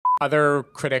Other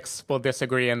critics will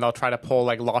disagree, and they'll try to pull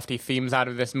like lofty themes out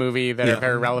of this movie that are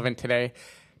very relevant today.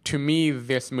 To me,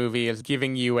 this movie is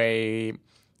giving you a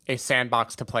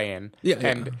sandbox to play in.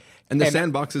 And the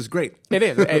sandbox is great. It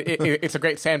is. It's a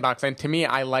great sandbox. And to me,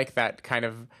 I like that kind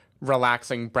of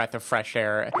relaxing breath of fresh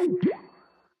air.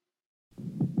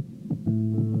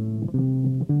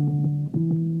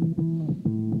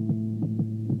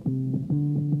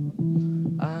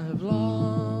 I've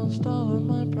lost all of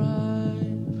my pride.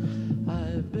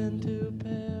 I've been to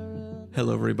Paris.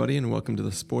 Hello, everybody, and welcome to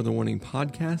the Spoiler Warning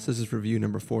Podcast. This is review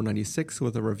number 496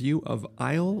 with a review of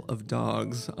Isle of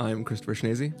Dogs. I'm Christopher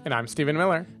Schnese. And I'm Stephen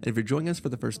Miller. And if you're joining us for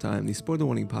the first time, the Spoiler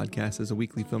Warning Podcast is a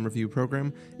weekly film review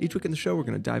program. Each week in the show, we're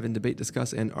going to dive in, debate,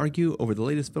 discuss, and argue over the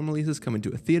latest film releases coming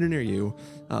to a theater near you.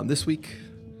 This week,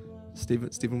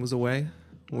 Stephen was away.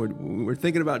 We're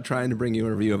thinking about trying to bring you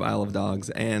a review of Isle of Dogs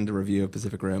and a review of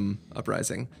Pacific Rim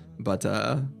Uprising. But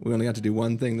we only got to do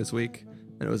one thing this week,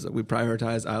 and it was we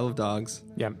prioritized Isle of Dogs.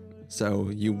 Yep. So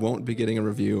you won't be getting a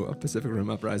review of Pacific Rim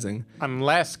Uprising.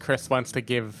 Unless Chris wants to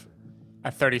give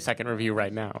a 30-second review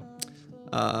right now.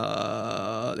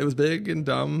 It was big and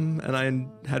dumb, and I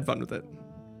had fun with it.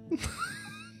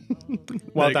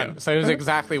 Well done. So it was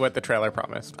exactly what the trailer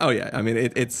promised. Oh yeah, I mean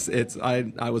it's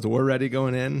I was war ready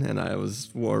going in, and I was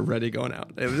war ready going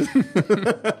out. It was,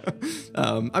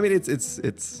 I mean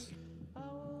it's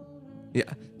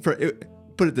yeah.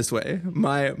 Put it this way,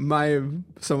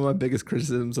 some of my biggest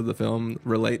criticisms of the film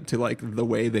relate to like the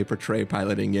way they portray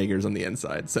piloting Jaegers on the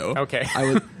inside. So okay,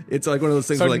 it's like one of those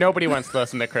things. So where, like, nobody wants to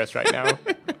listen to Chris right now.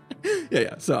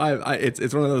 Yeah. So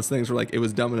it's one of those things where like it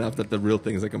was dumb enough that the real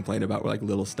things I complained about were like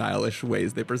little stylish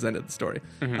ways they presented the story.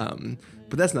 Mm-hmm.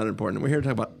 But that's not important. We're here to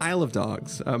talk about Isle of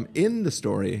Dogs. In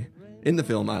the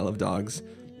film Isle of Dogs,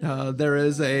 there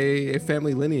is a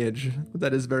family lineage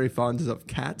that is very fond of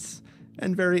cats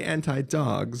and very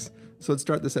anti-dogs. So let's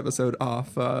start this episode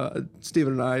off.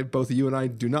 Stephen and I, both you and I,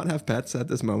 do not have pets at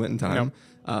this moment in time.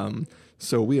 Nope.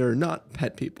 So we are not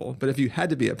pet people. But if you had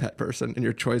to be a pet person and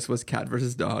your choice was cat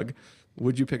versus dog,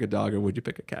 would you pick a dog or would you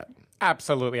pick a cat?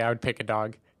 Absolutely, I would pick a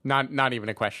dog. Not even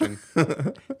a question.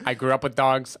 I grew up with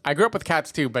dogs. I grew up with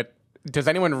cats too, but does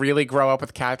anyone really grow up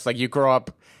with cats? Like, you grow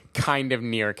up kind of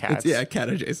near cats. Cat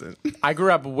adjacent. I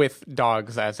grew up with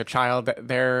dogs as a child.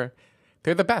 They're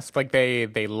the best. Like, they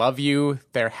love you.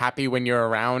 They're happy when you're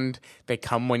around. They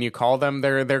come when you call them.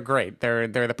 They're great. They're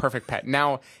the perfect pet.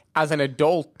 Now, as an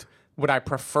adult, would I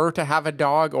prefer to have a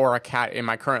dog or a cat in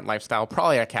my current lifestyle?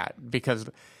 Probably a cat,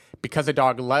 because a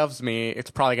dog loves me,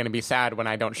 it's probably going to be sad when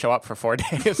I don't show up for 4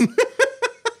 days.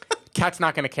 Cat's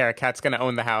not going to care. Cat's going to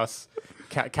own the house.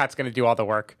 Cat's going to do all the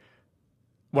work.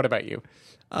 What about you?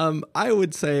 I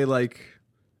would say, like,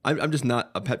 I'm just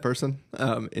not a pet person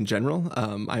in general.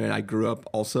 I mean, I grew up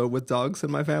also with dogs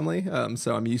in my family,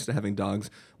 so I'm used to having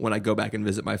dogs. When I go back and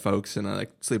visit my folks and I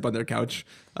like sleep on their couch,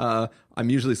 I'm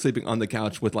usually sleeping on the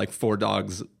couch with like 4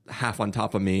 dogs, half on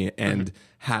top of me and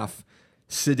half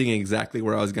sitting exactly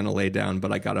where I was going to lay down,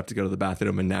 but I got up to go to the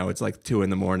bathroom, and now it's like 2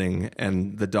 a.m,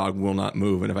 and the dog will not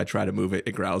move, and if I try to move it,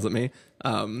 it growls at me.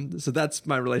 So that's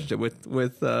my relationship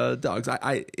with dogs.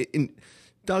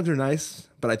 Dogs are nice,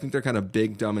 but I think they're kind of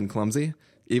big, dumb, and clumsy.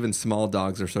 Even small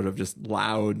dogs are sort of just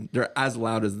loud. They're as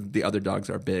loud as the other dogs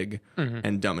are big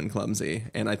and dumb and clumsy.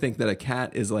 And I think that a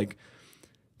cat is like,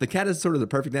 the cat is sort of the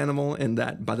perfect animal in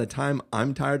that by the time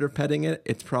I'm tired of petting it,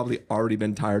 it's probably already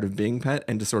been tired of being pet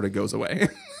and just sort of goes away.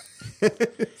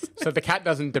 So the cat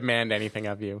doesn't demand anything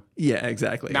of you. Yeah,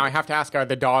 exactly. Now I have to ask, are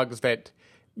the dogs that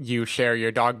you share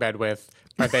your dog bed with,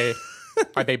 are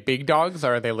they big dogs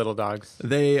or are they little dogs?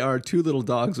 They are 2 little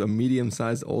dogs, a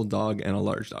medium-sized old dog and a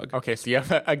large dog. Okay, so you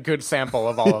have a good sample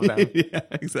of all of them. Yeah,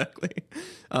 exactly.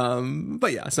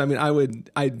 But yeah, so I mean,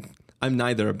 I'm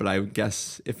neither, but I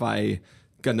guess if I,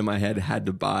 gun to my head, had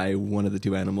to buy one of the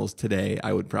 2 animals today,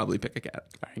 I would probably pick a cat.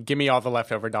 All right, give me all the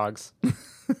leftover dogs.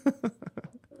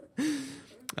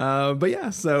 But yeah,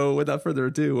 so without further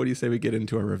ado, what do you say we get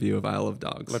into a review of Isle of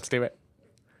Dogs? Let's do it.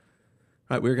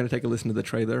 All right, we're going to take a listen to the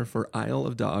trailer for Isle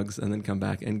of Dogs and then come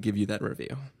back and give you that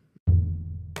review.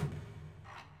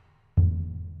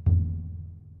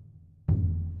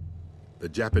 The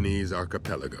Japanese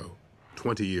archipelago,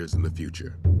 20 years in the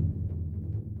future.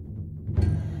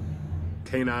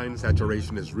 Canine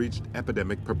saturation has reached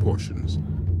epidemic proportions.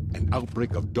 An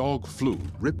outbreak of dog flu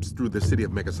rips through the city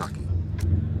of Megasaki.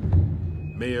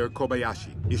 Mayor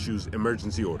Kobayashi issues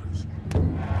emergency orders,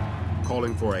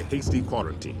 calling for a hasty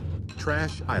quarantine.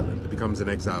 Trash Island becomes an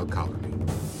exile colony.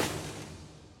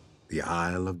 The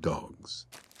Isle of Dogs.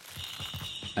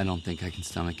 I don't think I can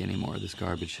stomach any more of this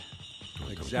garbage.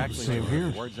 Exactly. Same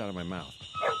here. Words out of my mouth.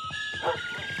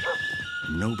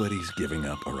 Nobody's giving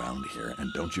up around here,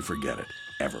 and don't you forget it,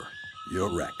 ever. You're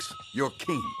Rex. You're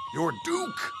King. You're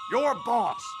Duke. You're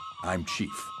Boss. I'm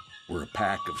Chief. We're a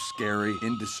pack of scary,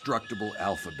 indestructible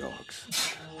alpha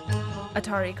dogs.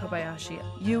 Atari Kobayashi,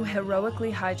 you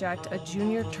heroically hijacked a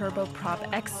Junior Turboprop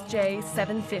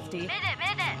XJ750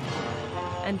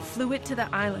 and flew it to the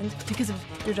island because of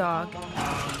your dog.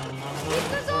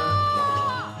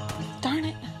 Darn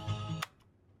it.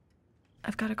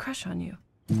 I've got a crush on you.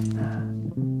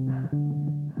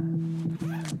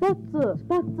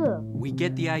 We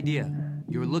get the idea.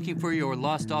 You're looking for your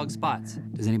lost dog Spots.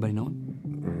 Does anybody know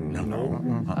him? No.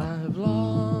 I've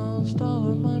lost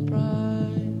all of my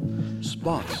pride.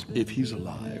 Spots, if he's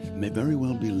alive, may very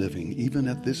well be living, even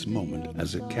at this moment,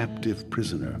 as a captive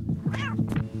prisoner.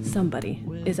 Somebody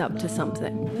is up to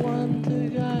something. One to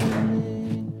guide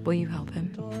me. Will you help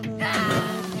him?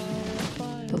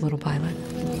 The little pilot.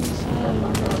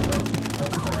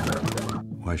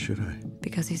 Why should I?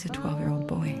 Because he's a 12-year-old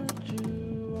boy.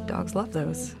 Dogs love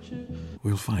those.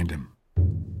 We'll find him.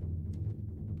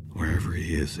 Wherever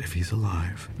he is, if he's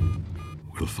alive,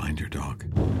 we'll find your dog.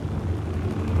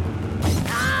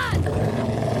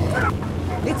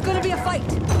 It's gonna be a fight!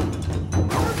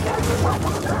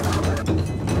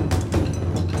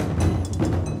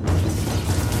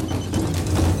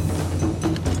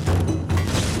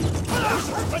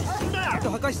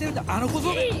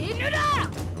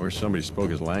 I wish somebody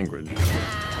spoke his language.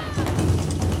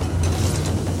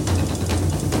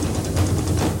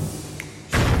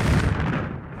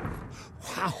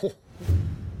 Wow. To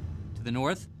the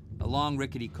north, a long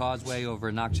rickety causeway over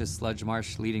a noxious sludge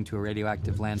marsh leading to a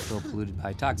radioactive landfill polluted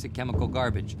by toxic chemical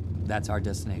garbage. That's our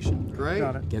destination. Great.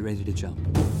 Got it. Get ready to jump.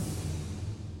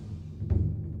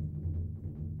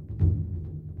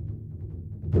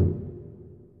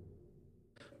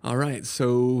 All right,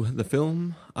 so the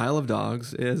film Isle of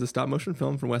Dogs is a stop-motion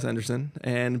film from Wes Anderson,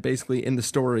 and basically in the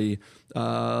story,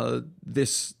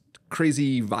 this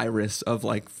crazy virus of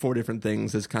like 4 different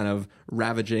things is kind of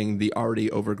ravaging the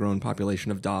already overgrown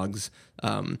population of dogs,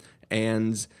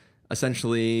 and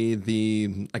essentially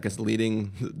the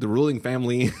ruling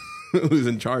family who's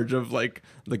in charge of like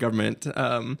the government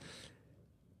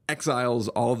exiles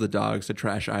all of the dogs to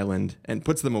Trash Island and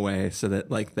puts them away so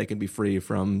that like they can be free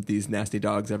from these nasty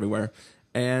dogs everywhere.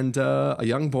 And a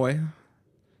young boy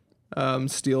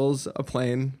steals a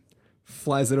plane,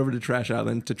 flies it over to Trash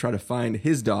Island to try to find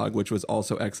his dog, which was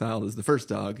also exiled as the first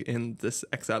dog in this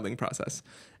exiling process.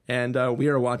 And we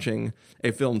are watching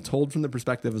a film told from the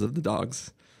perspectives of the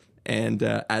dogs, and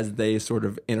as they sort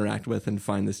of interact with and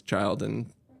find this child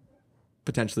and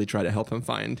potentially try to help him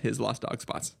find his lost dog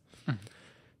Spots.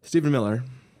 Stephen Miller,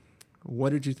 what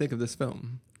did you think of this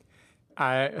film?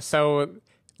 So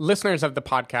listeners of the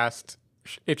podcast,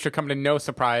 it should come to no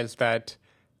surprise that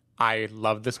I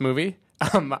love this movie.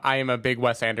 I am a big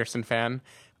Wes Anderson fan.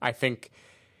 I think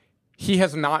he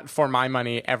has not, for my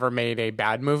money, ever made a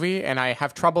bad movie, and I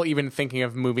have trouble even thinking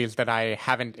of movies that I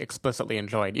haven't explicitly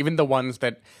enjoyed. Even the ones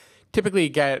that typically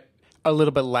get a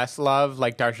little bit less love,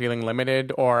 like Darjeeling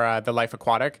Limited or The Life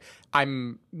Aquatic.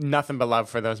 I'm nothing but love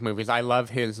for those movies. I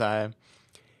love his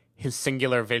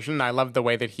singular vision. I love the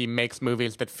way that he makes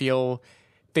movies that feel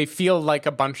like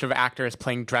a bunch of actors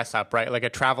playing dress up, right? Like a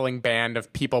traveling band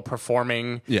of people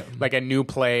performing like a new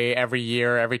play every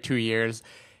year, every 2 years.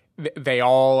 They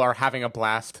all are having a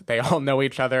blast. They all know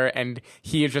each other, and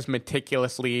he is just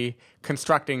meticulously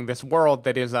constructing this world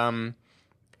that is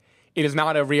it is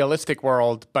not a realistic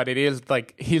world, but it is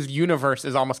like his universe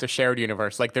is almost a shared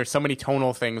universe. Like there's so many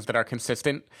tonal things that are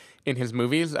consistent in his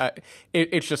movies.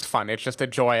 It's just fun. It's just a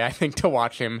joy, I think, to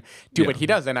watch him do what he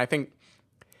does. And I think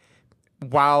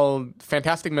while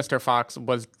Fantastic Mr. Fox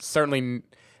was certainly,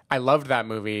 I loved that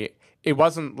movie. It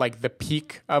wasn't like the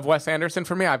peak of Wes Anderson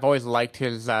for me. I've always liked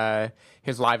his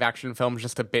live action films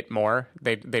just a bit more.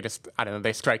 They just, I don't know,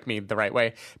 they strike me the right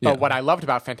way. But what I loved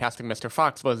about Fantastic Mr.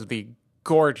 Fox was the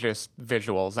gorgeous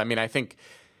visuals. I mean, I think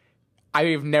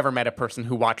I've never met a person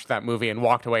who watched that movie and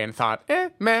walked away and thought,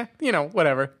 meh,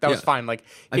 whatever. That was fine. Like,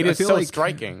 it is so like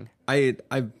striking. I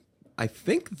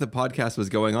think the podcast was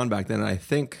going on back then, and I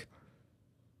feel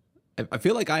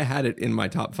like I had it in my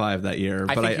top 5 that year.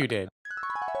 I think you did.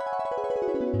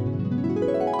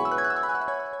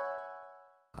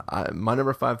 My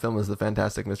number 5 film is The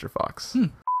Fantastic Mr. Fox.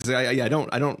 I don't.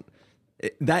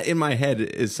 That in my head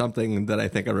is something that I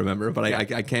think I remember, but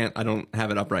I can't. I don't have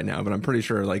it up right now, but I'm pretty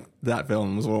sure like that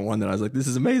film was one that I was like, this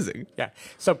is amazing. Yeah.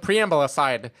 So preamble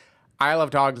aside, Isle of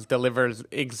Dogs delivers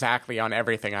exactly on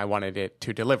everything I wanted it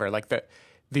to deliver. Like the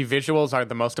visuals are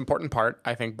the most important part,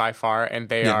 I think, by far, and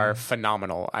they are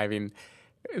phenomenal. I mean,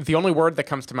 the only word that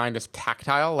comes to mind is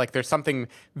tactile. Like there's something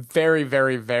very,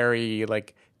 very, very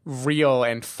like real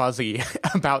and fuzzy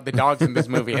about the dogs in this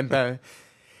movie, and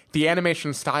the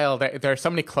animation style. There are so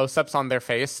many close-ups on their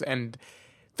face, and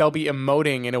they'll be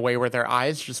emoting in a way where their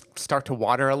eyes just start to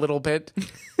water a little bit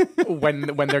when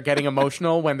they're getting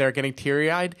emotional, when they're getting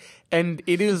teary-eyed, and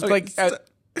it is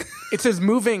it's as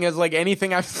moving as like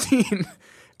anything I've seen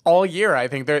all year. I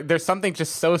think there's something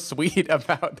just so sweet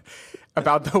about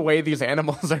the way these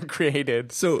animals are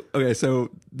created. So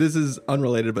this is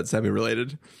unrelated but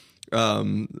semi-related.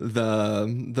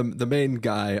 The main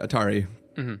guy, Atari,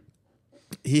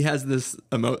 he has this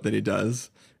emote that he does,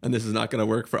 and this is not going to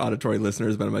work for auditory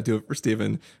listeners, but I might do it for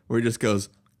Steven, where he just goes,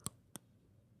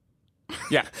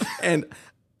 yeah. And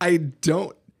I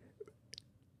don't,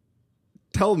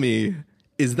 tell me,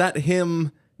 is that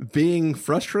him being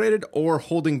frustrated or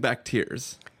holding back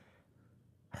tears?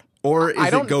 Or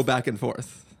is it go back and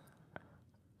forth?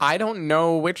 I don't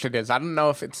know which it is. I don't know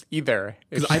if it's either.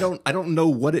 Because I don't know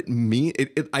what it means.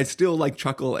 I still like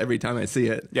chuckle every time I see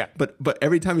it. Yeah. But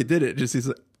every time he did it, he's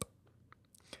like,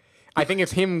 I think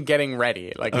it's him getting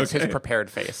ready. Like it's his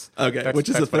prepared face. Okay, which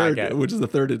is the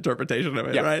third interpretation of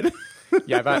it, right?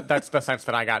 Yeah, that's the sense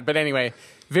that I got. But anyway,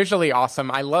 visually awesome.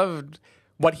 I loved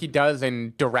what he does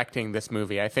in directing this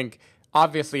movie. I think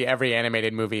obviously every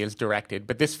animated movie is directed,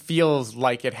 but this feels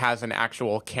like it has an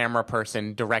actual camera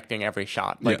person directing every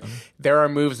shot. Like there are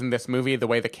moves in this movie, the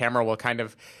way the camera will kind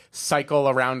of cycle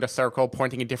around a circle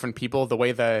pointing at different people, the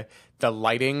way the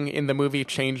lighting in the movie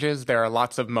changes. There are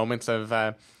lots of moments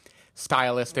of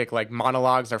stylistic like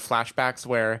monologues or flashbacks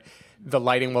where the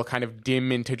lighting will kind of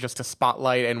dim into just a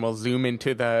spotlight and will zoom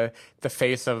into the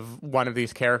face of one of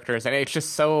these characters. And it's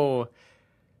just so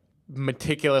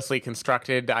meticulously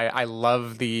constructed. I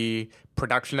love the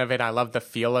production of it. I love the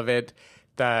feel of it.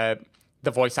 The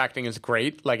voice acting is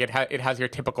great. Like it has your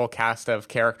typical cast of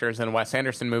characters in a Wes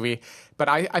Anderson movie, but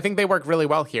I think they work really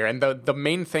well here. And the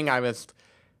main thing I was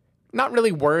not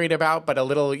really worried about, but a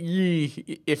little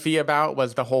iffy about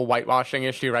was the whole whitewashing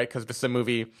issue, right? Because this is a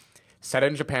movie set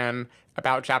in Japan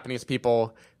about Japanese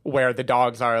people where the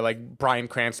dogs are like Bryan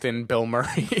Cranston, Bill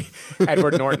Murray,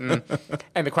 Edward Norton.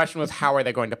 And the question was, how are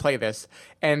they going to play this?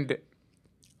 And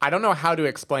I don't know how to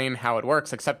explain how it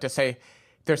works, except to say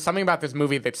there's something about this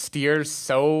movie that steers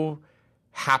so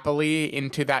happily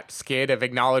into that skid of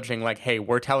acknowledging like, hey,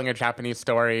 we're telling a Japanese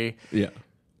story. Yeah.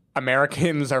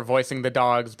 Americans are voicing the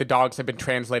dogs. The dogs have been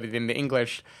translated into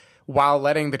English while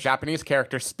letting the Japanese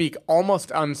characters speak almost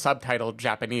unsubtitled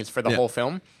Japanese for the whole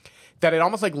film. That it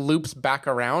almost like loops back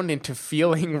around into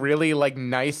feeling really like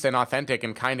nice and authentic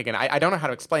and kind again. I don't know how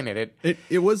to explain it.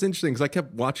 It was interesting because I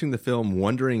kept watching the film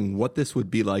wondering what this would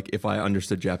be like if I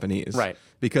understood Japanese. Right.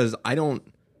 Because I don't...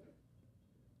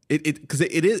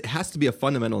 It has to be a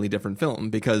fundamentally different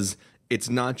film because it's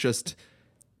not just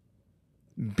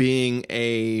being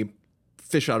a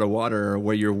fish out of water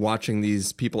where you're watching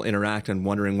these people interact and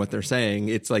wondering what they're saying.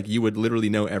 It's like you would literally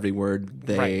know every word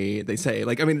they say.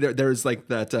 Like, I mean, there's like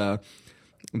that,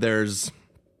 there's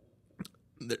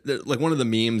like one of the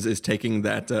memes is taking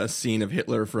that scene of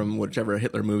Hitler from whichever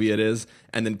Hitler movie it is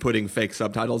and then putting fake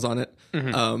subtitles on it.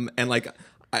 Mm-hmm. And like,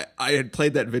 I had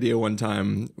played that video one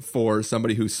time for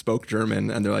somebody who spoke German,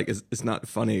 and they're like, it's not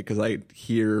funny because I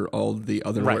hear all the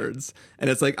other words. And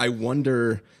it's like, I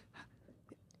wonder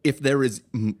if there is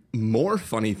more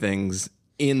funny things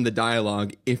in the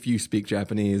dialogue if you speak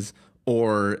Japanese,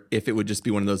 or if it would just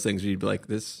be one of those things where you'd be like,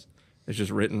 this is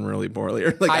just written really poorly.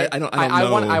 Or like, I don't know.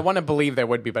 I want to believe there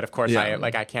would be, but of course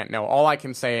I can't know. All I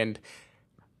can say, and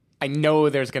I know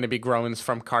there's going to be groans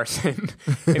from Carson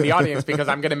in the audience because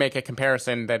I'm going to make a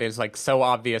comparison that is like so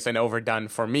obvious and overdone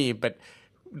for me, but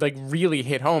like really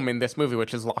hit home in this movie,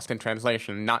 which is Lost in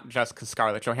Translation, not just because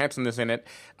Scarlett Johansson is in it.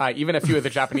 Even a few of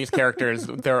the Japanese characters,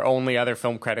 their only other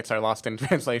film credits are Lost in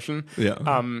Translation.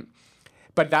 Yeah.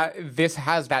 But this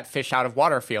has that fish out of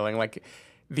water feeling. Like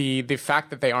the fact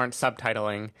that they aren't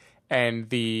subtitling and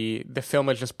the film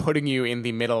is just putting you in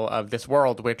the middle of this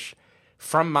world, which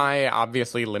from my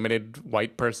obviously limited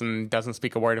white person, doesn't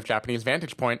speak a word of Japanese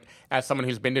vantage point, as someone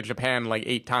who's been to Japan like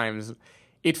 8 times,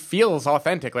 it feels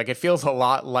authentic. Like it feels a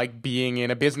lot like being in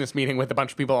a business meeting with a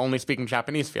bunch of people only speaking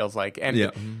Japanese feels like.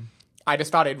 And I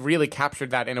just thought it really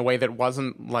captured that in a way that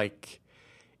wasn't like,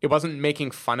 it wasn't making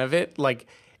fun of it, like,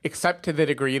 except to the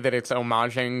degree that it's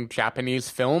homaging Japanese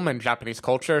film and Japanese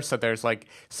culture. So there's like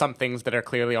some things that are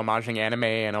clearly homaging anime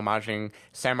and homaging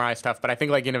samurai stuff. But I think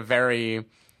like in a very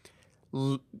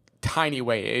tiny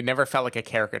way, it never felt like a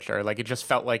caricature. Like it just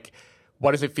felt like,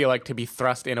 what does it feel like to be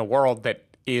thrust in a world that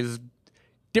is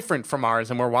different from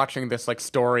ours, and we're watching this like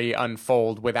story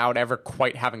unfold without ever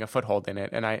quite having a foothold in it.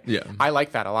 And I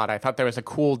like that a lot. I thought there was a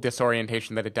cool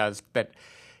disorientation that it does that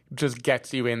just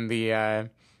gets you in the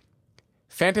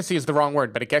fantasy is the wrong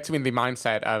word, but it gets you in the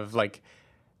mindset of like,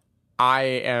 I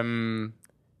am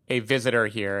a visitor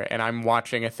here and I'm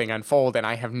watching a thing unfold and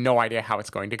I have no idea how it's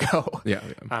going to go.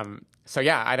 So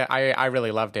yeah, I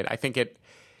really loved it. I think it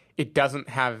doesn't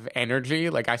have energy.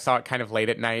 Like, I saw it kind of late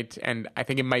at night, and I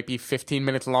think it might be 15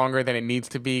 minutes longer than it needs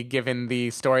to be given the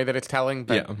story that it's telling.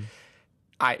 But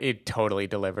it totally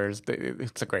delivers.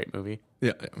 It's a great movie.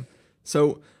 Yeah.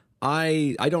 So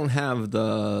I don't have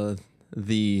the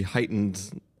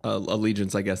heightened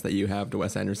allegiance, I guess, that you have to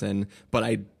Wes Anderson, but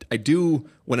I do,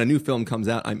 when a new film comes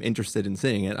out, I'm interested in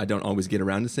seeing it. I don't always get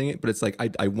around to seeing it, but it's like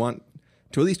I want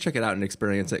to at least check it out and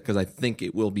experience it because I think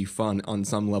it will be fun on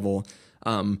some level.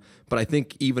 But I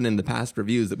think even in the past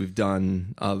reviews that we've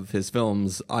done of his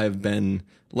films, I've been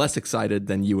less excited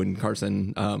than you and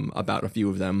Carson about a few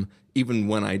of them, even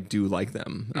when I do like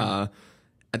them.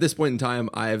 At this point in time,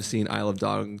 I have seen Isle of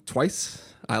Dogs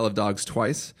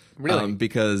twice. Really?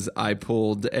 Because I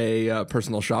pulled a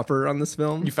personal shopper on this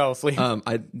film. You fell asleep?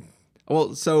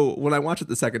 So when I watched it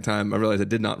the second time, I realized I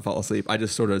did not fall asleep. I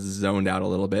just sort of zoned out a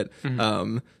little bit.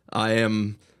 I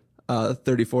am a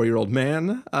 34-year-old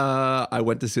man. I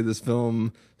went to see this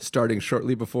film starting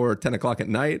shortly before 10 o'clock at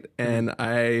night, and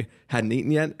I hadn't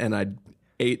eaten yet, and I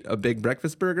ate a big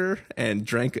breakfast burger and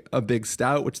drank a big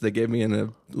stout, which they gave me in a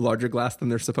larger glass than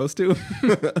they're supposed to.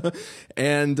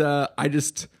 And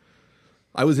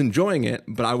I was enjoying it,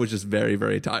 but I was just very,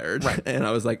 very tired. Right. And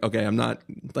I was like, okay,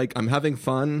 I'm having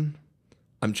fun.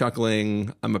 I'm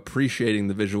chuckling. I'm appreciating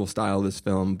the visual style of this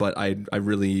film, but I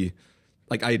really,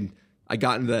 like, I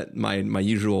got into that my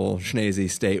usual schnazy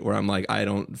state where I'm like, I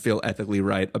don't feel ethically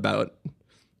right about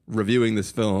reviewing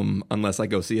this film unless I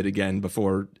go see it again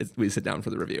before we sit down for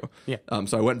the review. Yeah.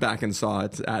 So I went back and saw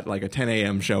it at like a 10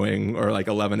 a.m. showing or like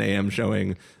 11 a.m.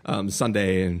 showing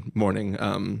Sunday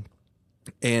morning.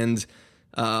 And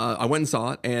I went and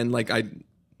saw it, and like I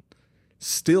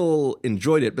still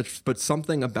enjoyed it, but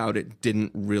something about it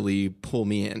didn't really pull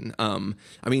me in.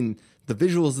 I mean, the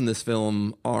visuals in this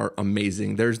film are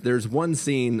amazing. There's one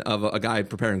scene of a guy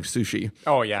preparing sushi.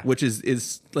 Oh yeah, which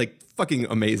is like fucking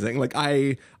amazing. Like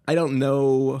I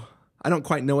don't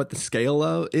quite know what the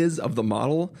scale is of the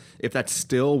model. If that's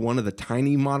still one of the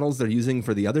tiny models they're using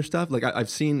for the other stuff. Like I've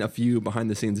seen a few behind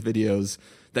the scenes videos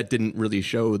that didn't really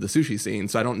show the sushi scene,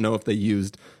 so I don't know if they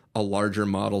used a larger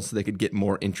model so they could get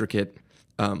more intricate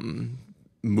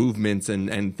movements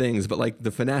and things. But like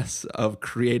the finesse of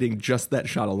creating just that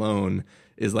shot alone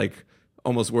is like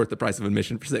almost worth the price of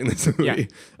admission for seeing this movie.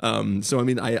 Yeah. So I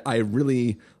mean, I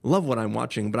really love what I'm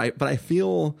watching, but I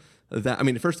feel that, I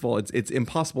mean, first of all, it's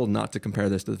impossible not to compare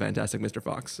this to the Fantastic Mr.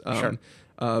 Fox. Sure.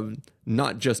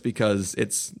 Not just because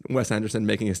it's Wes Anderson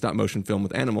making a stop motion film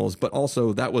with animals, but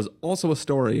also that was also a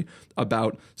story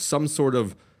about some sort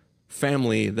of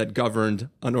family that governed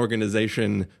an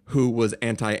organization who was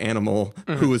anti-animal,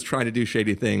 who was trying to do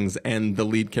shady things, and the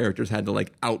lead characters had to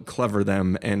like out clever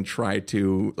them and try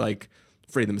to like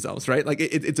free themselves, right? Like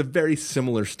it's a very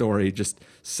similar story, just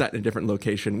set in a different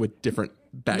location with different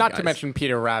bad Not guys. to mention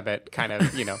Peter Rabbit kind of,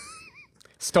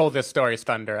 stole this story's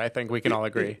thunder. I think we can all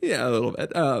agree. Yeah, a little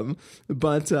bit.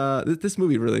 But this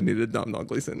movie really needed Domhnall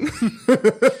Gleeson.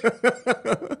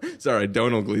 Sorry,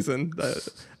 Donald Gleeson. I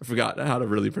forgot how to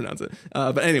really pronounce it.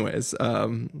 But anyways,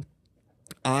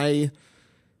 I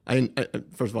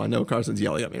first of all, I know Carson's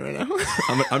yelling at me right now.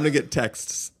 I'm going to get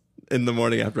texts in the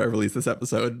morning after I release this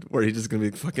episode where he's just going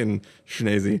to be fucking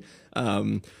schnazy.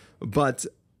 But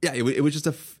yeah, it was just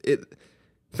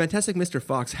Fantastic Mr.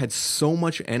 Fox had so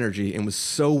much energy and was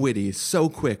so witty, so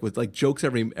quick with like jokes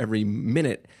every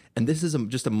minute. And this is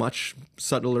just a much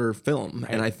subtler film.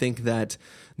 Right. And I think that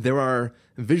there are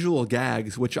visual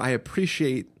gags, which I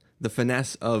appreciate the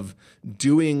finesse of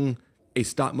doing a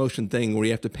stop motion thing where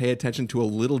you have to pay attention to a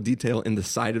little detail in the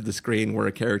side of the screen where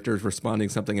a character is responding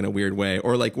something in a weird way,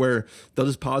 or like where they'll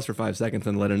just pause for 5 seconds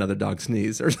and let another dog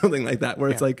sneeze or something like that, where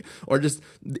it's like, or just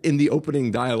in the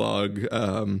opening dialogue,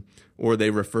 or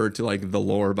they refer to like the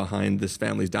lore behind this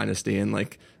family's dynasty and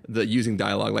like the using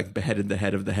dialogue like beheaded the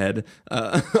head of the head,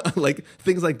 like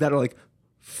things like that are like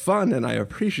fun and I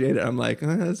appreciate it. I'm like,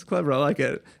 that's clever, I like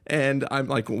it. And I'm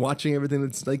like watching everything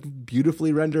that's like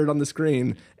beautifully rendered on the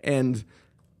screen, and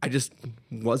I just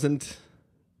wasn't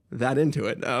that into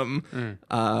it. And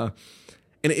I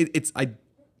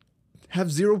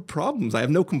have zero problems. I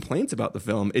have no complaints about the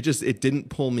film. It didn't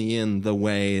pull me in the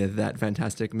way that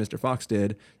Fantastic Mr. Fox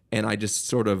did. And I just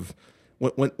sort of,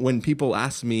 when people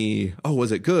ask me, oh,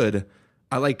 was it good?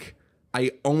 I like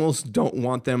I almost don't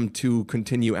want them to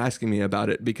continue asking me about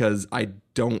it because I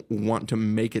don't want to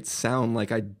make it sound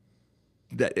like I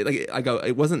go,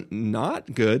 it wasn't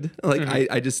not good. Like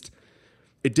I just,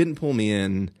 it didn't pull me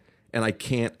in, and I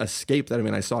can't escape that. I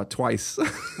mean, I saw it twice,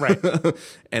 Right.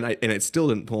 and it still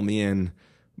didn't pull me in,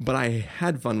 but I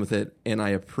had fun with it, and I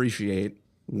appreciate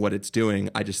what it's doing.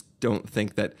 I just don't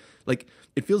think that, like,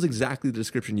 it feels exactly the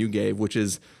description you gave, which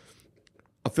is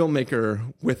a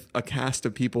filmmaker with a cast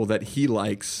of people that he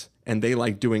likes and they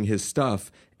like doing his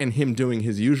stuff and him doing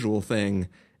his usual thing.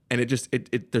 And it just,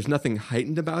 there's nothing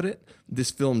heightened about it.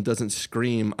 This film doesn't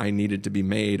scream, I needed to be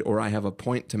made or I have a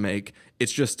point to make.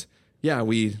 It's just, yeah,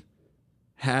 we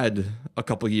had a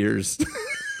couple years.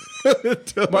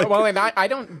 Well, and I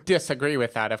don't disagree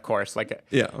with that, of course. Like,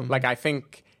 Yeah. like I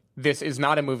think this is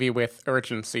not a movie with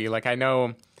urgency. Like, I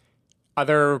know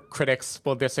other critics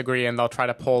will disagree and they'll try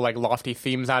to pull like lofty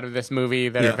themes out of this movie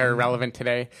that are very relevant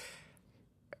today.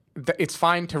 It's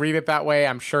fine to read it that way.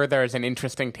 I'm sure there's an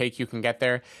interesting take you can get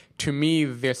there. To me,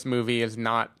 this movie is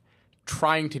not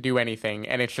trying to do anything,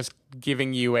 and it's just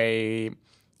giving you a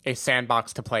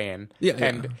sandbox to play in. Yeah,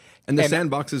 and the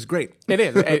sandbox is great. It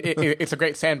is. It's a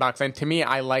great sandbox, and to me,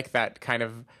 I like that kind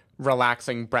of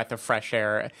relaxing breath of fresh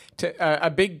air. A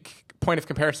big point of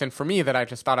comparison for me that I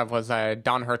just thought of was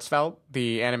Don Hertzfeldt,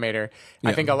 the animator.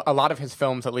 I think a lot of his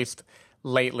films, at least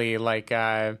lately, like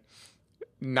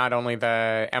not only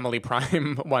the Emily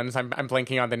Prime ones, I'm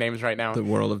blanking on the names right now. The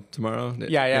World of Tomorrow.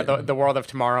 The World of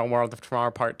Tomorrow and World of Tomorrow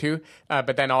Part 2.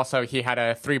 But then also he had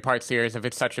a 3-part series of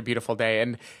It's Such a Beautiful Day.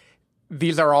 And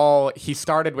these are all, he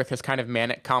started with his kind of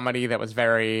manic comedy that was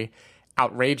very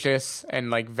outrageous and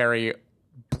like very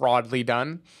broadly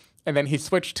done. And then he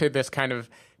switched to this kind of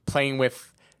playing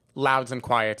with louds and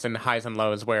quiets and highs and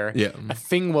lows where a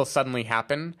thing will suddenly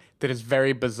happen that is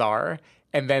very bizarre.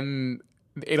 And then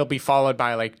it'll be followed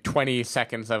by like 20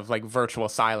 seconds of like virtual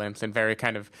silence and very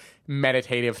kind of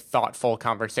meditative, thoughtful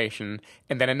conversation.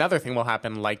 And then another thing will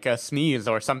happen, like a sneeze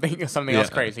or something else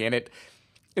crazy. And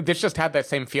this just had that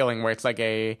same feeling where it's like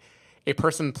a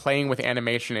person playing with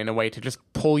animation in a way to just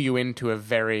pull you into a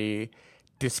very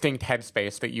distinct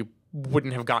headspace that you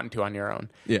wouldn't have gotten to on your own.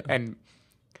 Yeah. And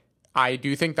I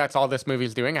do think that's all this movie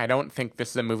is doing. I don't think this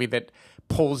is a movie that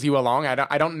pulls you along.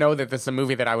 I don't know that this is a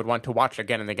movie that I would want to watch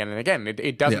again and again and again.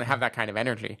 It doesn't have that kind of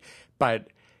energy. But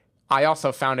I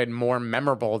also found it more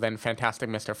memorable than Fantastic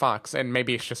Mr. Fox. And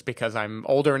maybe it's just because I'm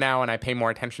older now and I pay more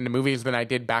attention to movies than I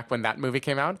did back when that movie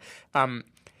came out.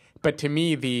 But to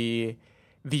me,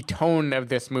 the tone of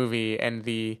this movie and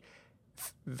the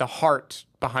heart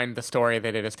behind the story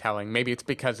that it is telling, maybe it's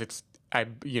because it's a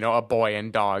boy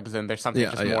and dogs, and there's something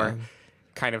more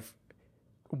kind of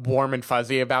warm and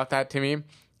fuzzy about that to me.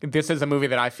 This is a movie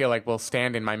that I feel like will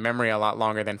stand in my memory a lot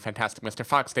longer than Fantastic Mr.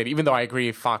 Fox did, even though I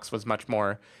agree Fox was much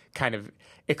more kind of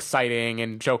exciting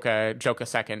and joke a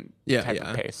second type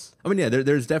of pace. I mean,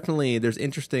 there's definitely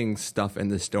interesting stuff in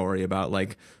this story about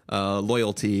like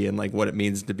loyalty and like what it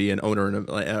means to be an owner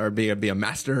or be a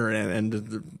master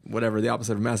and whatever the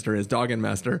opposite of master is, dog and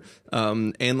master.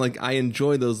 And like I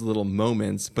enjoy those little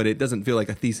moments, but it doesn't feel like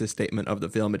a thesis statement of the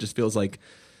film. It just feels like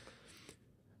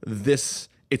this.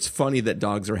 It's funny that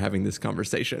dogs are having this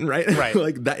conversation, right? Right.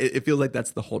 Like that. It feels like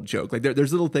that's the whole joke. Like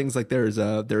there's little things like there's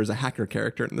a hacker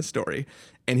character in the story,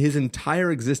 and his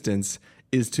entire existence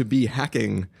is to be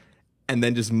hacking, and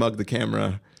then just mug the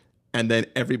camera, and then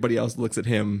everybody else looks at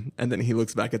him, and then he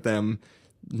looks back at them.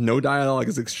 No dialogue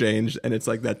is exchanged, and it's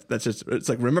like that's just it's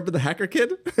like remember the hacker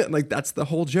kid? Like that's the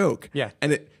whole joke. Yeah,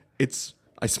 and it's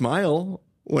I smile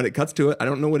when it cuts to it. I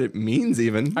don't know what it means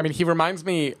even. I mean, he reminds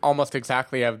me almost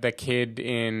exactly of the kid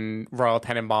in Royal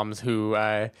Tenenbaums who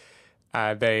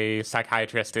the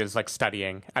psychiatrist is like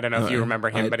studying. I don't know if you remember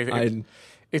him, but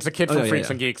it's a kid from Freaks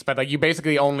and Geeks. But like you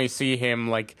basically only see him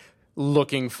like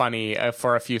looking funny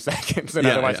for a few seconds, and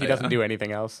otherwise he doesn't do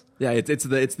anything else. Yeah, it's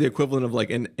the equivalent of like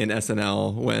in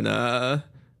SNL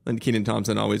when Kenan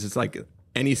Thompson always it's like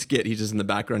any skit he's just in the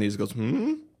background he just goes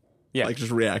like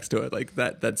just reacts to it like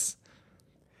that's.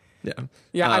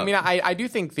 Yeah. I mean, I do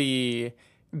think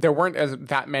there weren't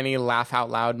that many laugh out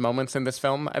loud moments in this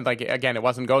film. And like, again, it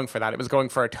wasn't going for that. It was going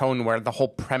for a tone where the whole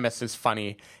premise is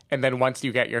funny. And then once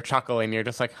you get your chuckle in, you're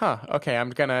just like, okay, I'm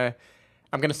gonna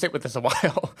sit with this a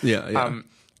while. Yeah.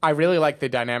 I really like the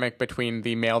dynamic between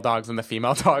the male dogs and the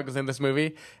female dogs in this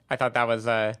movie. I thought that was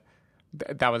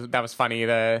funny.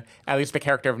 At least the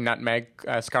character of Nutmeg,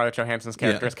 Scarlett Johansson's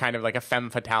character, is kind of like a femme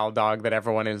fatale dog that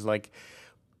everyone is like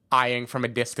eyeing from a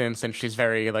distance, and she's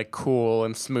very like cool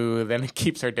and smooth and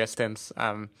keeps her distance.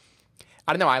 I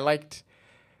don't know. I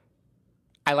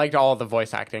I liked all the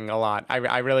voice acting a lot.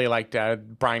 I really liked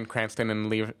Bryan Cranston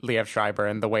and Liev Schreiber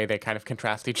and the way they kind of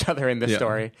contrast each other in this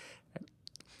story.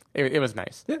 It was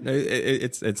nice. Yeah,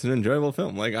 it's an enjoyable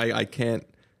film. Like I can't.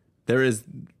 There's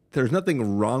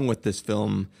nothing wrong with this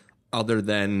film other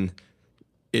than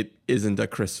it isn't a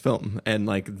Chris film, and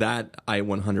like that I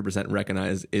 100%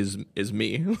 recognize is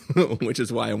me, which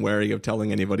is why I'm wary of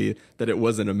telling anybody that it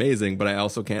wasn't amazing. But I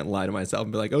also can't lie to myself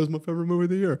and be like, "Oh, it's my favorite movie of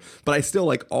the year." But I still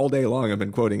like all day long I've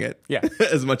been quoting it,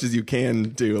 as much as you can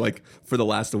do, like for the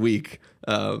last week.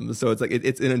 So it's like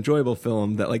it's an enjoyable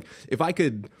film that like if I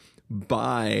could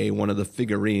buy one of the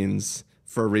figurines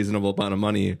for a reasonable amount of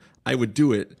money, I would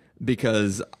do it.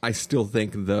 Because I still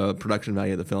think the production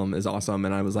value of the film is awesome,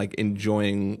 and I was like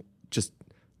enjoying just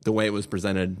the way it was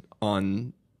presented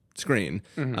on screen.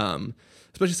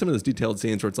 Especially some of those detailed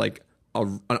scenes where it's like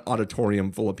an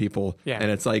auditorium full of people,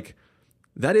 and it's like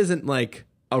that isn't like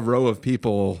a row of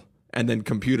people and then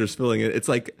computers filling it. It's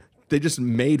like they just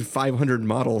made 500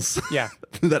 models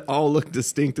that all look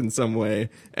distinct in some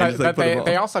way. And but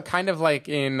they also kind of like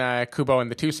in Kubo and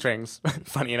the Two Strings,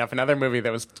 funny enough, another movie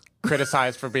that was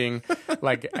criticized for being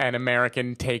like an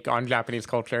American take on Japanese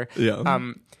culture.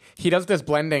 He does this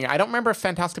blending. I don't remember if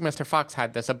Fantastic Mr. Fox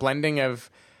had this, a blending of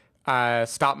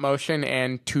stop motion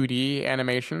and 2D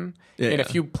animation in a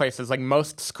few places. Like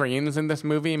most screens in this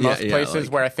movie, most places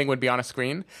like, where a thing would be on a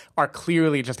screen are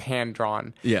clearly just hand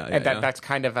drawn. That's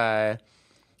kind of a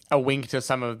wink to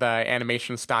some of the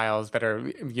animation styles that are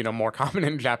more common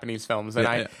in Japanese films. And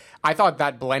I thought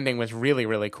that blending was really,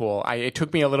 really cool. It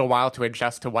took me a little while to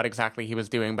adjust to what exactly he was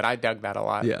doing, but I dug that a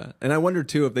lot. Yeah, and I wonder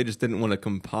too if they just didn't want to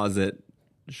composite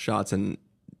shots and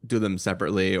do them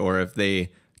separately, or if they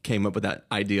came up with that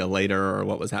idea later, or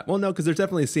what was happening. Well, no, because there's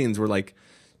definitely scenes where like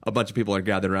a bunch of people are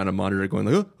gathered around a monitor going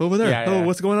like, oh, over there,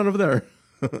 what's going on over there?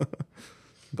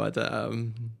 But I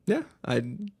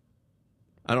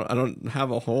don't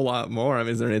have a whole lot more. I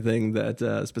mean, is there anything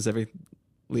that specifically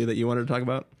that you wanted to talk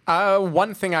about?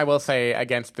 One thing I will say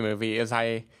against the movie is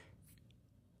I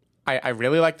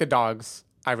really like the dogs.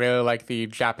 I really like the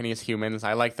Japanese humans.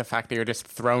 I like the fact that you're just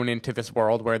thrown into this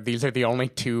world where these are the only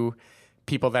two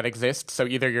people that exist. So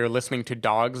either you're listening to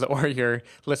dogs or you're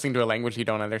listening to a language you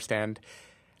don't understand.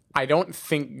 I don't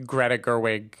think Greta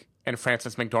Gerwig and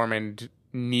Frances McDormand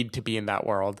need to be in that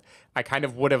world. I kind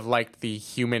of would have liked the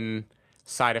human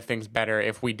side of things better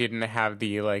if we didn't have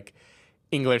the like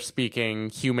English-speaking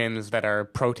humans that are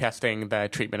protesting the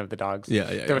treatment of the dogs.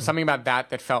 There was something about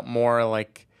that felt more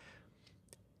like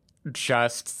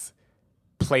just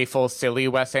playful, silly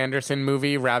Wes Anderson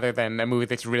movie rather than a movie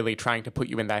that's really trying to put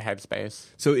you in that headspace.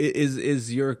 So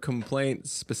is your complaint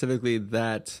specifically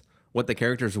that what the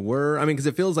characters were? I mean, because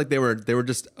it feels like they were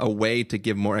just a way to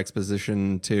give more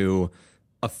exposition to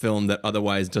a film that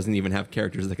otherwise doesn't even have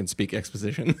characters that can speak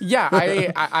exposition. Yeah,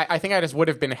 I think I just would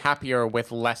have been happier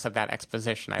with less of that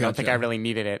exposition. I don't think I really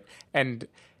needed it. And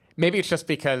maybe it's just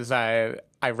because I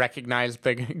recognized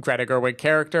the Greta Gerwig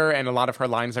character and a lot of her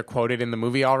lines are quoted in the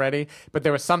movie already. But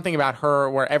there was something about her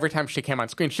where every time she came on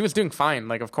screen, she was doing fine.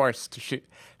 Like, of course,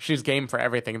 she's game for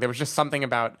everything. There was just something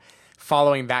about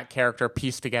following that character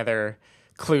piece together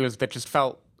clues that just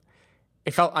felt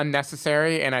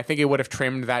unnecessary, and I think it would have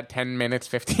trimmed that 10 minutes,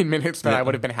 15 minutes that I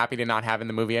would have been happy to not have in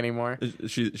the movie anymore.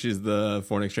 She's the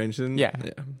foreign exchange student? Yeah,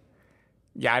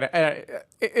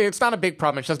 it's not a big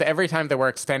problem. It's just every time there were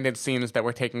extended scenes that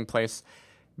were taking place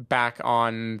back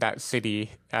on that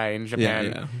city in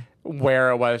Japan,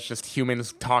 where it was just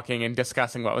humans talking and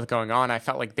discussing what was going on, I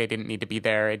felt like they didn't need to be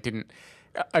there.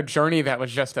 A journey that was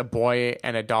just a boy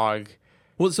and a dog.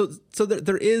 Well, so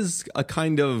there is a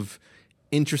kind of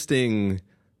interesting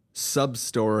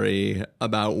sub-story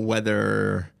about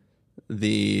whether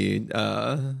this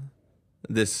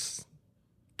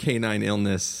canine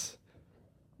illness,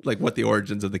 like what the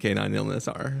origins of the canine illness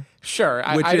are. Sure.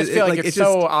 I just feel like it's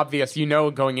so obvious.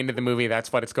 Going into the movie,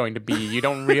 that's what it's going to be. You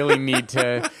don't really need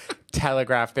to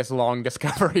telegraph this long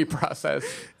discovery process.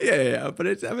 Yeah.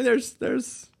 But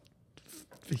there's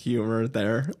humor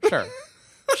there.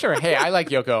 Sure. Hey, I like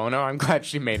Yoko Ono. I'm glad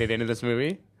she made it into this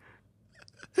movie.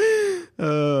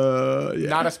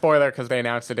 Not a spoiler because they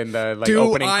announced it in the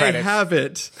opening credits. I have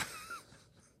it?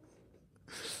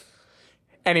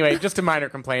 Anyway, just a minor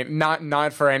complaint.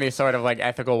 Not for any sort of like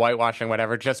ethical whitewashing,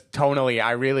 whatever. Just tonally,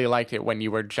 I really liked it when you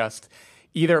were just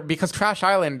either because Trash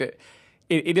Island,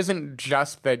 it isn't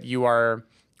just that you are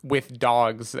with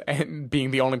dogs and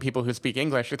being the only people who speak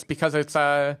English. It's because it's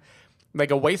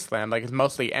like a wasteland. Like it's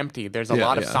mostly empty. There's a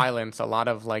lot of silence, a lot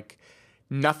of like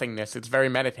nothingness. It's very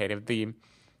meditative. The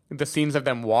scenes of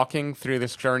them walking through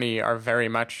this journey are very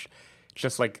much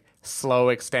just like slow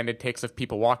extended takes of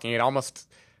people walking. It almost...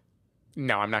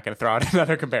 No, I'm not going to throw out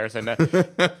another comparison.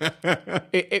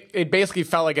 It basically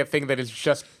felt like a thing that is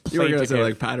just You were going to plaintive. say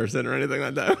like Patterson or anything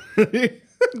like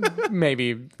that.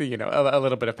 Maybe, a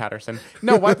little bit of Patterson.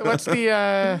 No, what's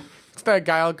the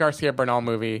Gael Garcia Bernal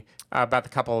movie about the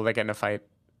couple that get in a fight?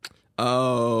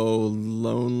 Oh,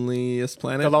 Loneliest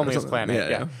Planet? The Loneliest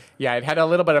Planet, yeah. It had a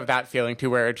little bit of that feeling too,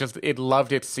 where it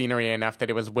loved its scenery enough that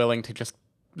it was willing to just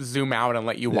zoom out and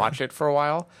let you watch it for a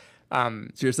while. So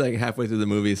you're saying halfway through the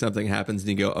movie something happens and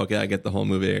you go, okay, I get the whole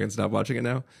movie. I can stop watching it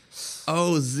now.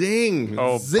 Oh, zing!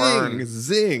 Oh, zing! burn.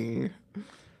 Zing!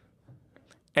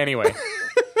 Anyway,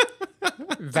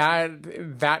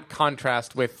 that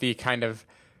contrast with the kind of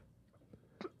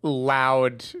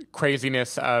loud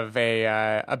craziness of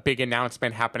a big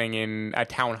announcement happening in a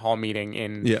town hall meeting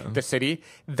in the city,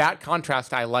 that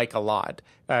contrast I like a lot,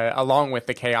 along with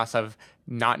the chaos of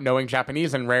not knowing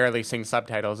Japanese and rarely seeing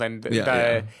subtitles. And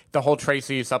the whole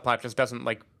Tracy subplot just doesn't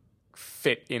like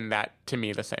fit in that to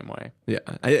me the same way. Yeah,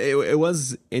 it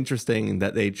was interesting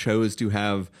that they chose to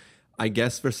have, I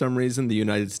guess for some reason, the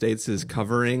United States is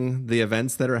covering the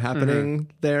events that are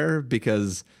happening there,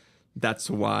 because that's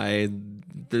why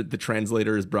the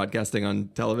translator is broadcasting on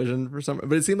television for some.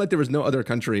 But it seemed like there was no other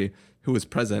country who was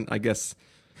present. I guess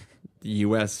the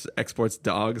U.S. exports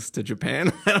dogs to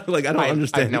Japan. I don't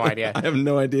understand. I have no idea. I have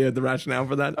no idea the rationale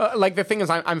for that. The thing is,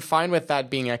 I'm fine with that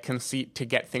being a conceit to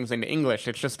get things into English.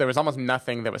 It's just there was almost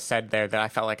nothing that was said there that I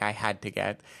felt like I had to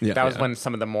get. That was when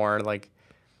some of the more like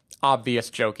obvious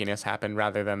jokiness happened,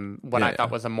 rather than what I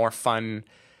thought was a more fun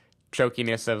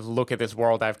jokiness of look at this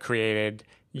world I've created.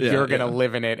 You're gonna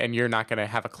live in it, and you're not gonna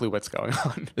have a clue what's going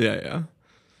on. Yeah.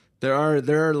 There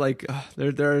are like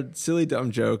there are silly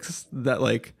dumb jokes that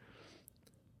like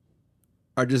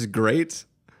are just great,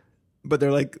 but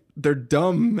they're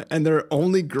dumb and they're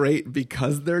only great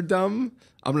because they're dumb.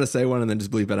 I'm gonna say one and then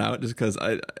just bleep it out, just because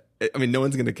I mean no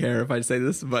one's gonna care if I say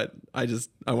this, but I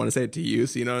want to say it to you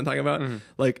so you know what I'm talking about.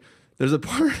 Like there's a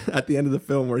part at the end of the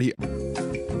film where he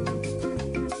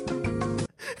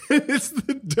it's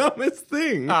the dumbest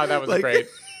thing. Oh, that was great.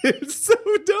 It's so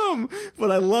dumb, but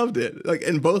I loved it. Like,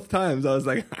 and both times I was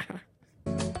like,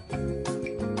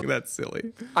 that's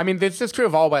silly. I mean, this is true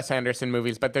of all Wes Anderson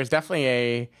movies, but there's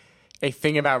definitely a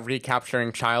thing about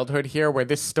recapturing childhood here where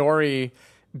this story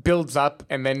builds up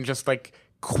and then just like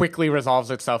quickly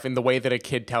resolves itself in the way that a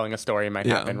kid telling a story might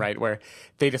happen, right? Where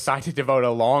they decide to devote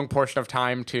a long portion of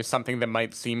time to something that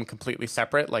might seem completely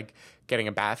separate, like getting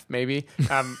a bath, maybe.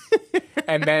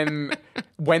 And then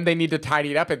when they need to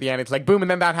tidy it up at the end, it's like, boom,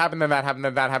 and then that happened, then that happened,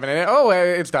 then that happened,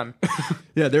 and it's done.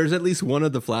 Yeah, there's at least one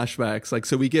of the flashbacks. Like,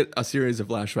 so we get a series of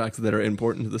flashbacks that are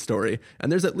important to the story.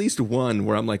 And there's at least one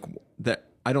where I'm like,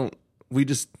 we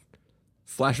just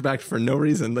flashbacked for no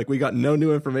reason. Like, we got no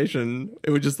new information. It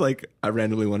was just like, I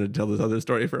randomly wanted to tell this other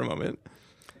story for a moment.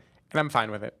 And I'm fine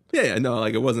with it. Yeah, no,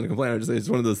 like, it wasn't a complaint. I was just, it's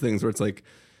one of those things where it's like,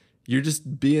 you're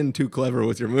just being too clever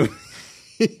with your movie.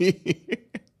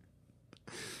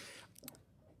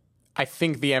 I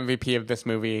think the MVP of this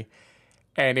movie,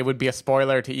 and it would be a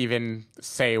spoiler to even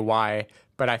say why,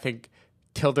 but I think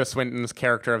Tilda Swinton's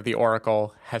character of the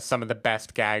Oracle has some of the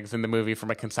best gags in the movie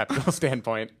from a conceptual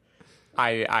standpoint.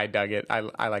 I dug it.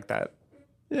 I like that.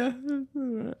 Yeah.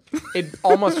 It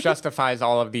almost justifies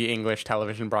all of the English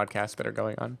television broadcasts that are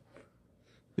going on.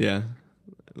 Yeah.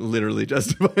 Literally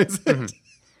justifies it.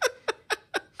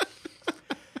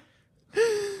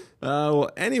 Well,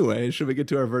 anyway, should we get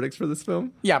to our verdicts for this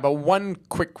film? Yeah, but one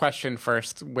quick question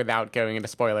first without going into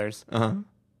spoilers. Can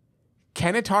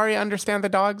Atari understand the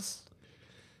dogs?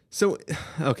 So,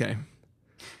 okay.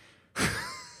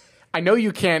 I know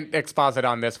you can't exposit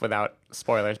on this without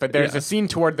spoilers, but there's a scene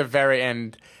toward the very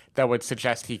end that would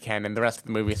suggest he can, and the rest of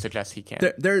the movie suggests he can.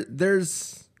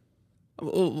 There's...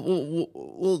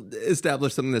 We'll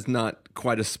establish something that's not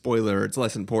quite a spoiler. It's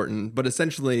less important, but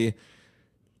essentially...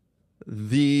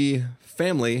 The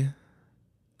family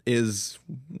is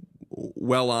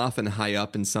well off and high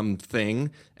up in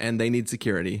something, and they need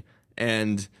security.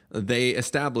 And they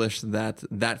establish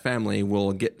that family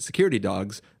will get security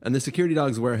dogs, and the security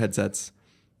dogs wear headsets,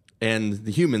 and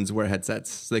the humans wear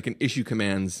headsets, so they can issue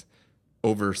commands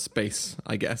over space,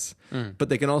 I guess. But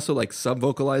they can also like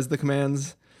sub-vocalize the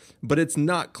commands. But it's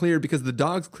not clear because the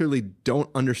dogs clearly don't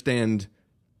understand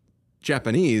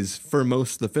Japanese for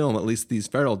most of the film, at least these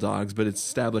feral dogs, but it's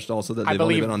established also that they've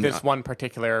only been on... I believe this one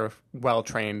particular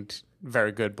well-trained,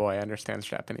 very good boy understands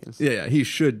Japanese. Yeah, he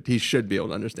should be able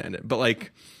to understand it. But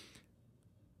like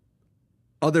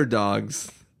other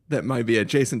dogs that might be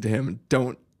adjacent to him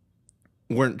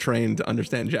weren't trained to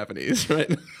understand Japanese,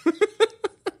 right?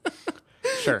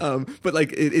 Sure. But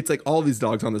like it's like all these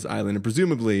dogs on this island, and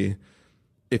presumably,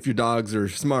 if your dogs are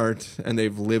smart and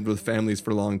they've lived with families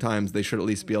for long times, they should at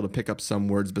least be able to pick up some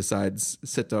words besides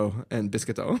sito and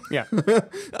biscuito. Yeah.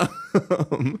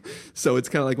 So it's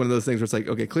kind of like one of those things where it's like,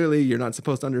 okay, clearly you're not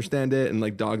supposed to understand it, and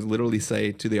like dogs literally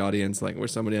say to the audience like where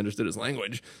somebody understood his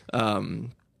language,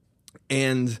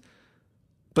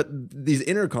 but these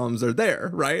intercoms are there,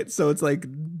 right? So it's like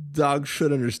dogs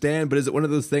should understand, but is it one of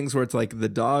those things where it's like the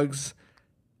dogs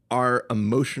are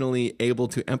emotionally able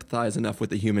to empathize enough with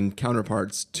the human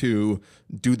counterparts to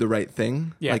do the right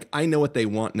thing? Yeah. Like, I know what they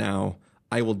want now.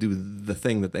 I will do the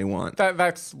thing that they want.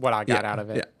 That's what I got out of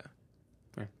it.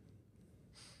 Yeah.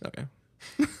 Okay.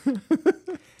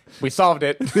 We solved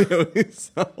it. We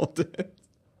solved it.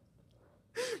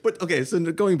 But okay, so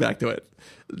going back to it,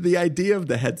 the idea of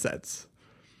the headsets.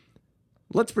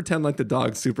 Let's pretend like the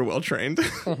dog's super well trained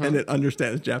and it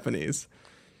understands Japanese.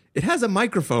 It has a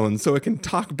microphone so it can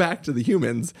talk back to the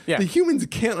humans. Yeah. The humans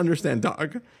can't understand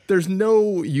dog. There's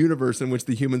no universe in which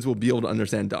the humans will be able to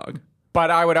understand dog. But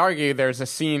I would argue there's a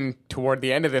scene toward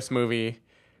the end of this movie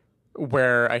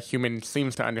where a human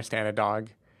seems to understand a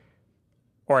dog.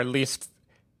 Or at least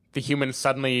the human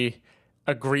suddenly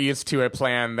agrees to a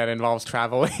plan that involves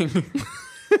traveling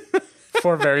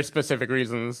for very specific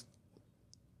reasons.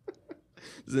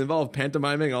 Does it involve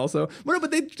pantomiming also? Well, no,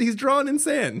 but he's drawn in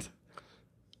sand.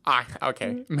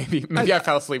 Okay. Maybe I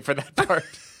fell asleep for that part.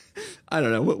 I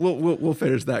don't know. We'll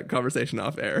finish that conversation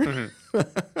off air.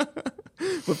 Mm-hmm.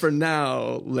 But for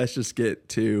now, let's just get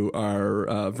to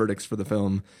our verdicts for the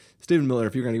film. Stephen Miller,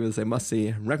 if you're going to give this a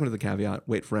must-see, recommend with a caveat,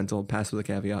 wait for rental, pass with a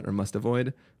caveat, or must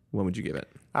avoid, what would you give it?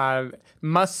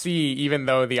 Must-see, even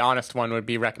though the honest one would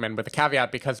be recommend with a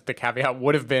caveat, because the caveat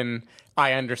would have been,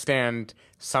 I understand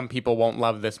some people won't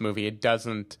love this movie. It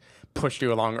doesn't push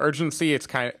you along urgency. It's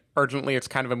kind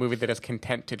of a movie that is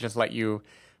content to just let you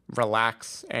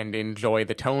relax and enjoy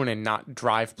the tone and not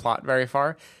drive plot very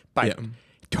far. But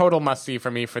total must-see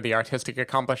for me for the artistic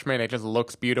accomplishment. It just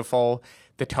looks beautiful.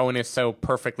 The tone is so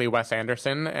perfectly Wes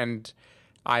Anderson, and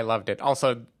I loved it.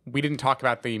 Also, we didn't talk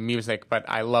about the music, but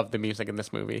I love the music in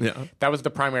this movie. Yeah. That was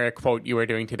the primary quote you were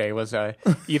doing today, was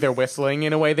either whistling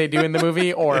in a way they do in the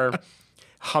movie or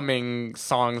humming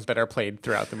songs that are played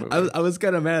throughout the movie. I was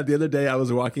kind of mad. The other day I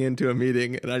was walking into a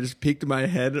meeting and I just peeked my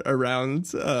head around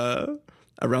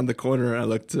the corner and I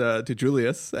looked to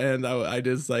Julius and I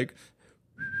just like...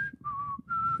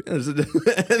 and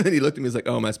then he looked at me and was like,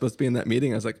 oh, am I supposed to be in that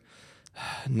meeting? I was like,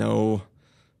 no,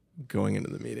 going into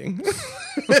the meeting.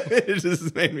 It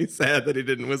just made me sad that he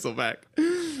didn't whistle back.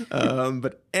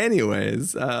 But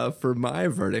anyways, for my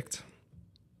verdict,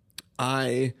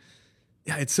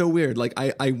 it's so weird. Like,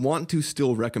 I want to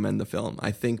still recommend the film.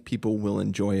 I think people will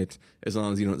enjoy it as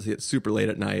long as you don't see it super late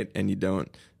at night and you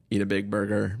don't eat a big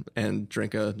burger and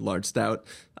drink a large stout.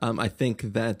 I think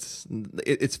that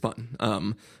it's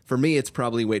fun. For me, it's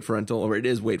probably wait for rental, or it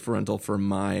is wait for rental for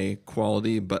my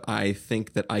quality, but I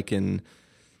think that I can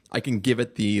give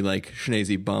it the like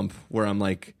Schneezy bump where I'm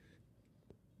like,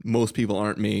 most people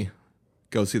aren't me.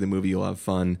 Go see the movie, you'll have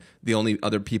fun. The only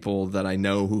other people that I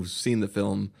know who've seen the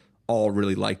film all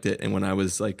really liked it, and when I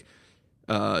was like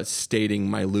stating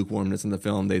my lukewarmness in the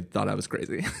film, they thought I was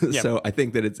crazy. Yep. So I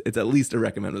think that it's at least a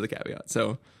recommend with a caveat.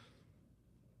 So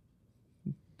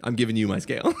I'm giving you my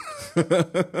scale.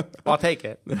 I'll take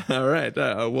it. All right.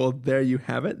 Well, there you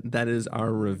have it. That is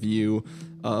our review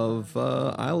of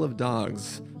Isle of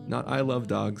Dogs. Not I Love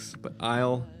Dogs, but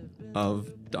Isle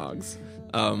of Dogs.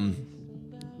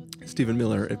 Stephen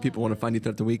Miller, if people want to find you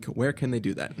throughout the week, where can they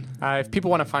do that? If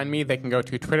people want to find me, they can go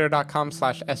to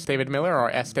twitter.com/sdavidmiller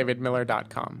or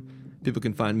sdavidmiller.com. People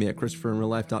can find me at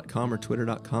ChristopherInRealLife.com or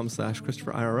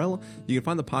Twitter.com/ChristopherIRL. You can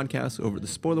find the podcast over at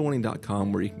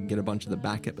thespoilerwarning.com, where you can get a bunch of the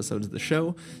back episodes of the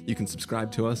show. You can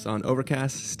subscribe to us on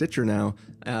Overcast, Stitcher now,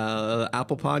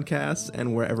 Apple Podcasts,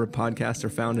 and wherever podcasts are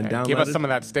found and downloaded. Give us some of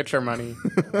that Stitcher money.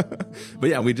 But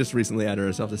yeah, we just recently added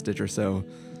ourselves to Stitcher, so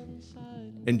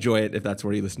enjoy it if that's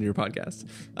where you listen to your podcast.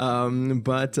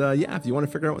 Yeah, if you want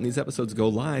to figure out when these episodes go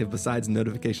live, besides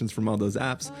notifications from all those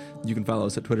apps, you can follow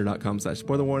us at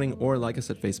twitter.com/spoilerwarning or like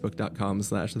us at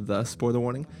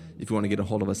facebook.com/thespoilerwarning. If you want to get a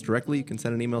hold of us directly, you can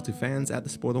send an email to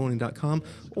fans@thespoilerwarning.com,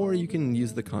 or you can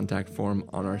use the contact form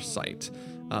on our site.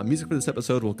 Music for this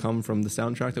episode will come from the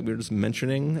soundtrack that we were just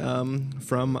mentioning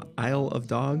from Isle of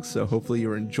Dogs, so hopefully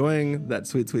you're enjoying that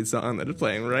sweet, sweet song that is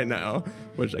playing right now,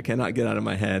 which I cannot get out of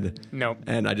my head. Nope.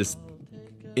 And I just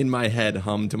in my head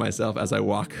hum to myself as I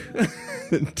walk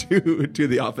to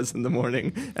the office in the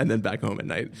morning and then back home at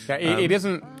night. Yeah, it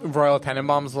isn't Royal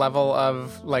Tenenbaum's level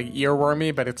of like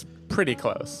earwormy, but it's pretty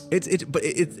close. It's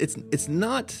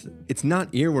not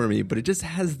earwormy, but it just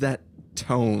has that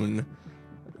tone,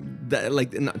 that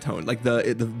like not tone, like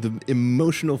the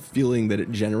emotional feeling that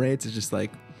it generates is just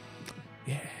like,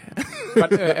 yeah.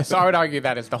 But so I would argue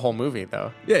that is the whole movie,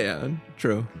 though. Yeah,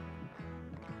 true.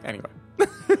 Anyway.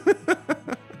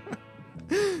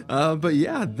 But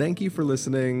yeah, thank you for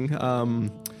listening.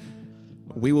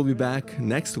 We will be back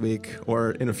next week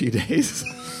or in a few days,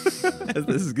 as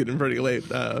this is getting pretty late,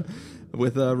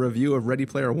 with a review of Ready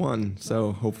Player One.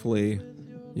 So hopefully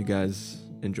you guys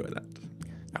enjoy that.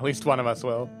 At least one of us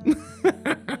will.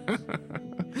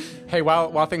 Hey,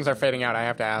 while things are fading out, I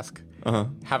have to ask,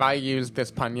 have I used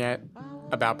this pun yet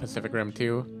about Pacific Rim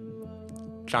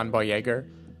 2? John Boyega?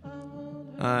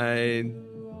 I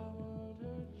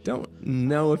don't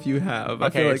know if you have.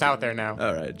 Okay, it's out there now.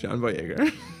 All right, John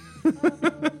Boyega.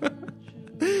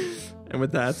 And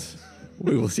with that,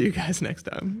 we will see you guys next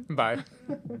time. Bye.